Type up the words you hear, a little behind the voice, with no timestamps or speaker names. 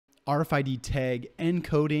RFID tag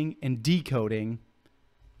encoding and decoding,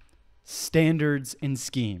 standards and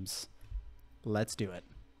schemes. Let's do it.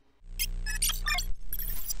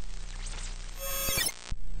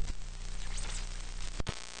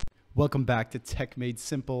 Welcome back to Tech Made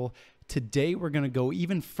Simple. Today we're going to go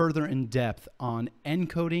even further in depth on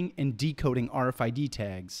encoding and decoding RFID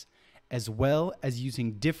tags, as well as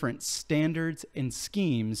using different standards and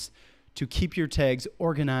schemes to keep your tags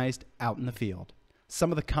organized out in the field. Some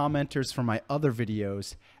of the commenters from my other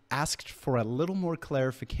videos asked for a little more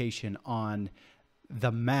clarification on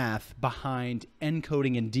the math behind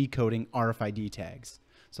encoding and decoding RFID tags.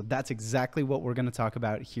 So that's exactly what we're going to talk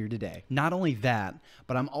about here today. Not only that,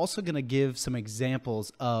 but I'm also going to give some examples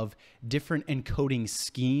of different encoding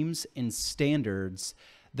schemes and standards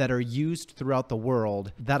that are used throughout the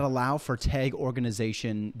world that allow for tag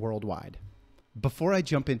organization worldwide. Before I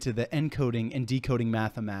jump into the encoding and decoding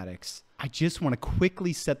mathematics, I just want to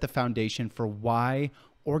quickly set the foundation for why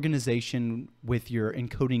organization with your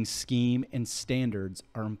encoding scheme and standards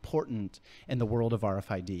are important in the world of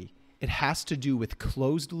RFID. It has to do with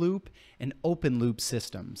closed loop and open loop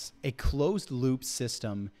systems. A closed loop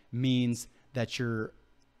system means that your,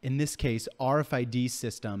 in this case, RFID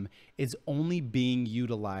system is only being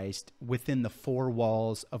utilized within the four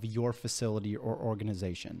walls of your facility or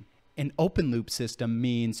organization. An open loop system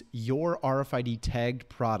means your RFID tagged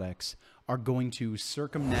products are going to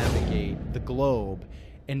circumnavigate the globe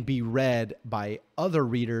and be read by other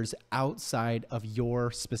readers outside of your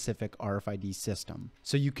specific RFID system.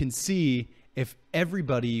 So you can see if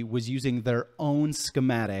everybody was using their own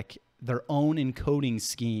schematic, their own encoding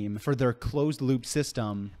scheme for their closed loop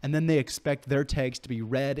system, and then they expect their tags to be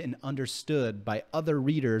read and understood by other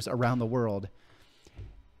readers around the world,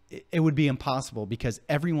 it would be impossible because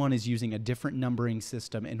everyone is using a different numbering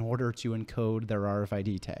system in order to encode their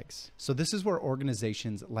RFID tags. So this is where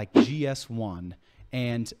organizations like GS1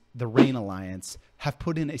 and the RAIN Alliance have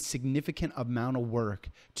put in a significant amount of work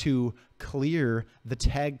to clear the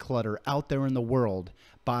tag clutter out there in the world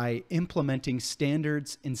by implementing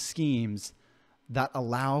standards and schemes that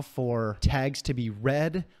allow for tags to be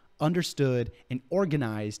read, understood, and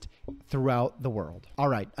organized throughout the world. All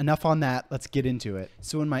right, enough on that. Let's get into it.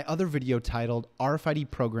 So in my other video titled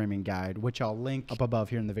RFID Programming Guide, which I'll link up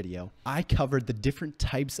above here in the video, I covered the different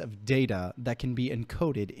types of data that can be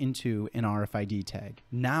encoded into an RFID tag.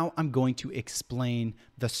 Now I'm going to explain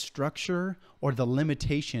the structure or the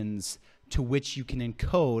limitations to which you can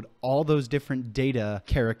encode all those different data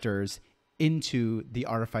characters into the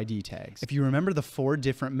RFID tags. If you remember the four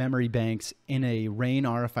different memory banks in a RAIN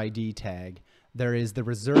RFID tag, there is the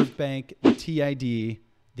reserve bank, the TID,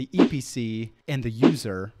 the EPC, and the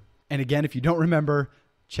user. And again, if you don't remember,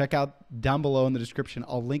 check out down below in the description.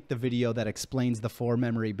 I'll link the video that explains the four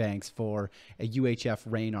memory banks for a UHF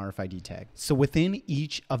RAIN RFID tag. So within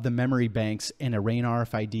each of the memory banks in a RAIN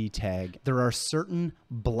RFID tag, there are certain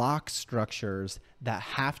block structures that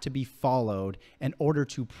have to be followed in order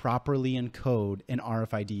to properly encode an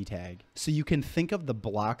RFID tag. So you can think of the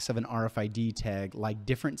blocks of an RFID tag like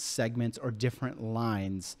different segments or different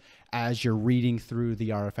lines as you're reading through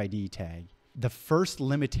the RFID tag. The first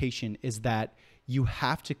limitation is that you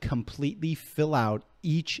have to completely fill out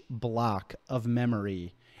each block of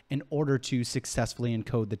memory in order to successfully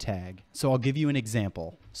encode the tag. So I'll give you an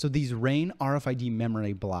example. So these RAIN RFID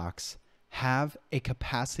memory blocks have a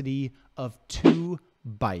capacity of 2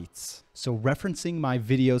 bytes. So referencing my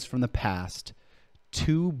videos from the past,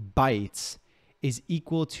 2 bytes is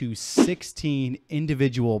equal to 16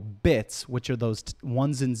 individual bits, which are those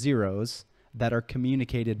ones and zeros that are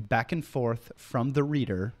communicated back and forth from the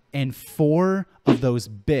reader, and 4 of those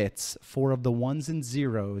bits, 4 of the ones and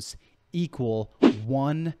zeros, equal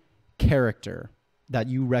 1 character that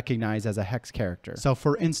you recognize as a hex character. So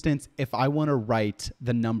for instance, if I want to write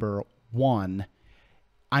the number 1,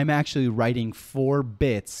 I'm actually writing 4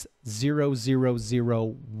 bits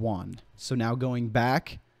 0001. So now going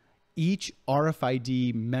back, each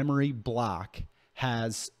RFID memory block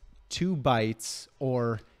has 2 bytes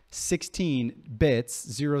or 16 bits,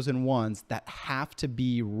 zeros and ones, that have to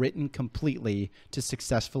be written completely to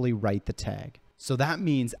successfully write the tag. So that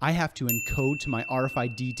means I have to encode to my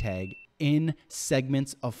RFID tag in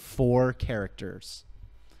segments of 4 characters.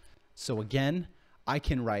 So again, I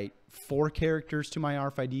can write 4 characters to my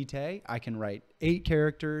RFID tag. I can write 8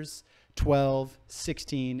 characters, 12,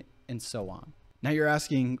 16, and so on. Now you're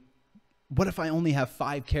asking, what if I only have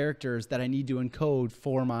 5 characters that I need to encode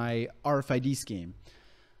for my RFID scheme?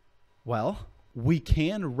 Well, we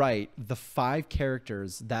can write the 5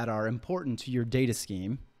 characters that are important to your data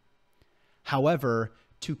scheme. However,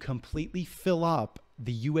 to completely fill up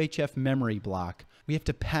the UHF memory block, we have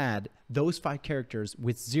to pad those 5 characters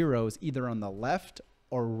with zeros either on the left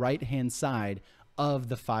or right-hand side of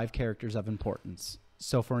the 5 characters of importance.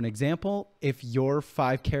 So for an example, if your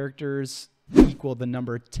 5 characters equal the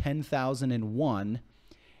number 10,001,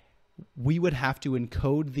 we would have to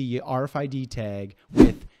encode the RFID tag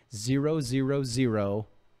with 000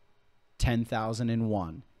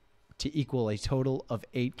 10,001 to equal a total of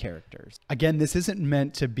 8 characters. Again, this isn't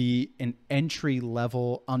meant to be an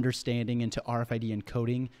entry-level understanding into RFID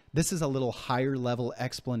encoding. This is a little higher-level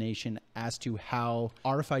explanation as to how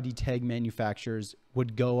RFID tag manufacturers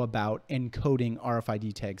would go about encoding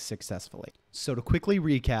RFID tags successfully. So to quickly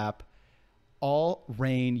recap, all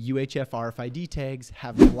RAIN UHF RFID tags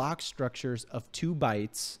have block structures of 2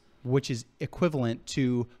 bytes, which is equivalent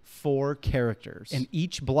to 4 characters. And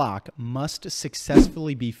each block must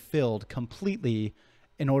successfully be filled completely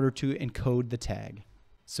in order to encode the tag.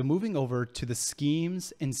 So moving over to the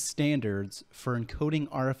schemes and standards for encoding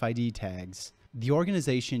RFID tags, the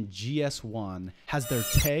organization GS1 has their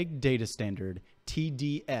tag data standard,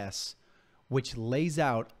 TDS, which lays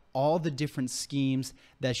out all the different schemes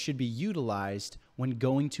that should be utilized when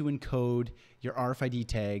going to encode your RFID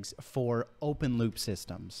tags for open loop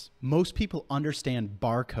systems. Most people understand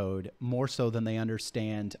barcode more so than they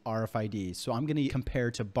understand RFID. So I'm going to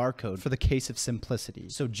compare to barcode for the case of simplicity.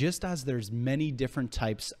 So just as there's many different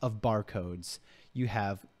types of barcodes, you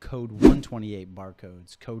have code 128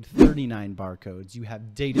 barcodes, code 39 barcodes, you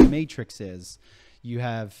have data matrices, you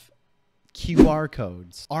have QR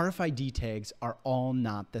codes. RFID tags are all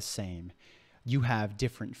not the same. You have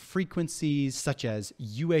different frequencies such as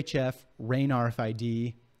UHF, RAIN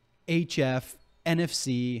RFID, HF,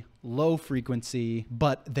 NFC, low frequency,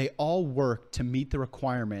 but they all work to meet the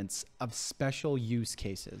requirements of special use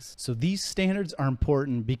cases. So these standards are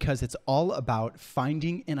important because it's all about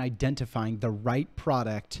finding and identifying the right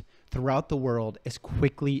product throughout the world as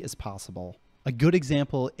quickly as possible. A good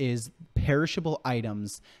example is perishable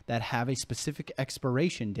items that have a specific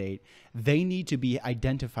expiration date. They need to be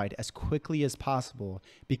identified as quickly as possible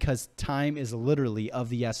because time is literally of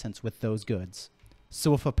the essence with those goods.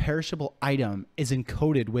 So if a perishable item is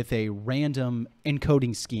encoded with a random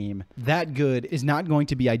encoding scheme, that good is not going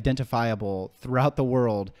to be identifiable throughout the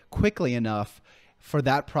world quickly enough for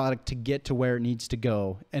that product to get to where it needs to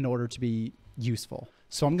go in order to be useful.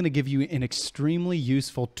 So I'm going to give you an extremely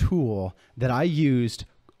useful tool that I used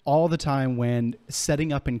all the time when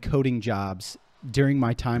setting up encoding jobs during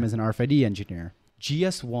my time as an RFID engineer.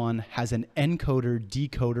 GS1 has an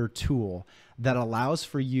encoder-decoder tool that allows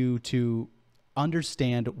for you to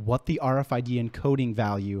understand what the RFID encoding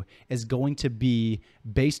value is going to be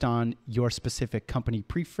based on your specific company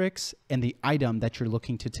prefix and the item that you're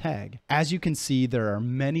looking to tag. As you can see, there are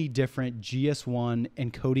many different GS1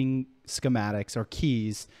 encoding schematics or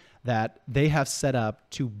keys that they have set up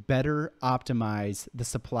to better optimize the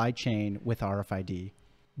supply chain with RFID.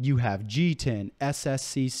 You have GTIN,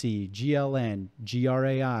 SSCC, GLN,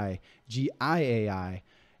 GRAI, GIAI,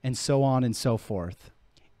 and so on and so forth.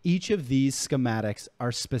 Each of these schematics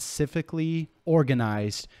are specifically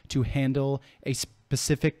organized to handle a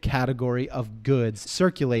specific category of goods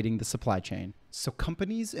circulating the supply chain. So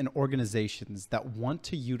companies and organizations that want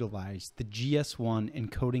to utilize the GS1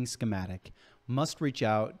 encoding schematic must reach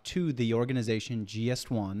out to the organization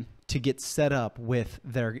GS1 to get set up with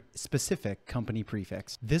their specific company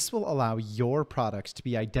prefix. This will allow your products to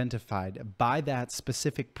be identified by that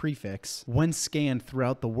specific prefix when scanned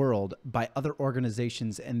throughout the world by other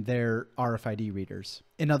organizations and their RFID readers.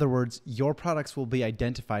 In other words, your products will be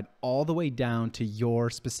identified all the way down to your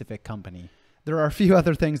specific company. There are a few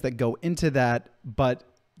other things that go into that, but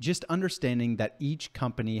just understanding that each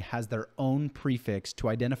company has their own prefix to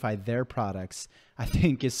identify their products, I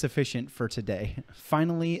think, is sufficient for today.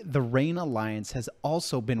 Finally, the RAIN Alliance has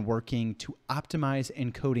also been working to optimize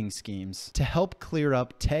encoding schemes to help clear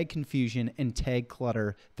up tag confusion and tag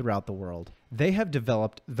clutter throughout the world. They have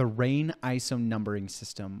developed the RAIN ISO numbering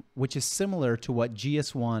system, which is similar to what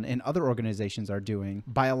GS1 and other organizations are doing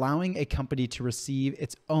by allowing a company to receive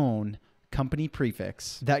its own company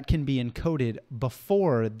prefix that can be encoded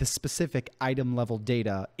before the specific item level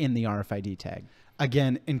data in the RFID tag.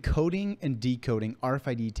 Again, encoding and decoding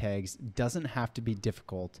RFID tags doesn't have to be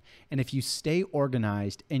difficult, and if you stay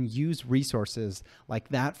organized and use resources like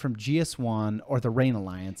that from GS1 or the RAIN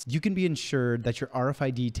Alliance, you can be ensured that your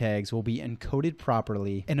RFID tags will be encoded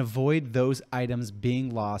properly and avoid those items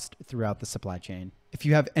being lost throughout the supply chain. If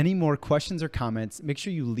you have any more questions or comments, make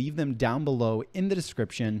sure you leave them down below in the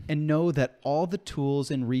description, and know that all the tools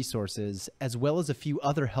and resources, as well as a few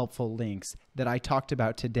other helpful links that I talked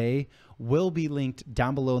about today, will be linked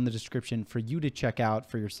down below in the description for you to check out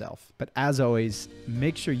for yourself. But as always,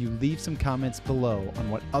 make sure you leave some comments below on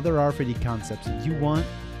what other RFID concepts you want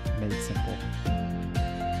made simple.